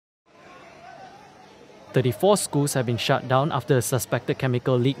34 schools have been shut down after a suspected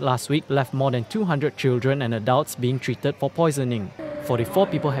chemical leak last week left more than 200 children and adults being treated for poisoning. 44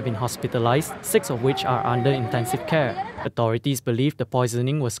 people have been hospitalized, 6 of which are under intensive care. Authorities believe the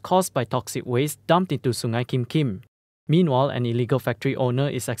poisoning was caused by toxic waste dumped into Sungai Kim Kim. Meanwhile, an illegal factory owner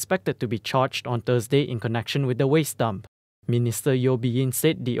is expected to be charged on Thursday in connection with the waste dump. Minister Yeo Bee-yin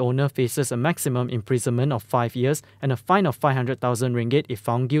said the owner faces a maximum imprisonment of 5 years and a fine of 500,000 ringgit if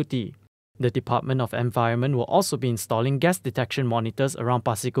found guilty. The Department of Environment will also be installing gas detection monitors around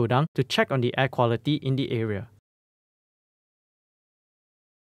Pasir Gudang to check on the air quality in the area.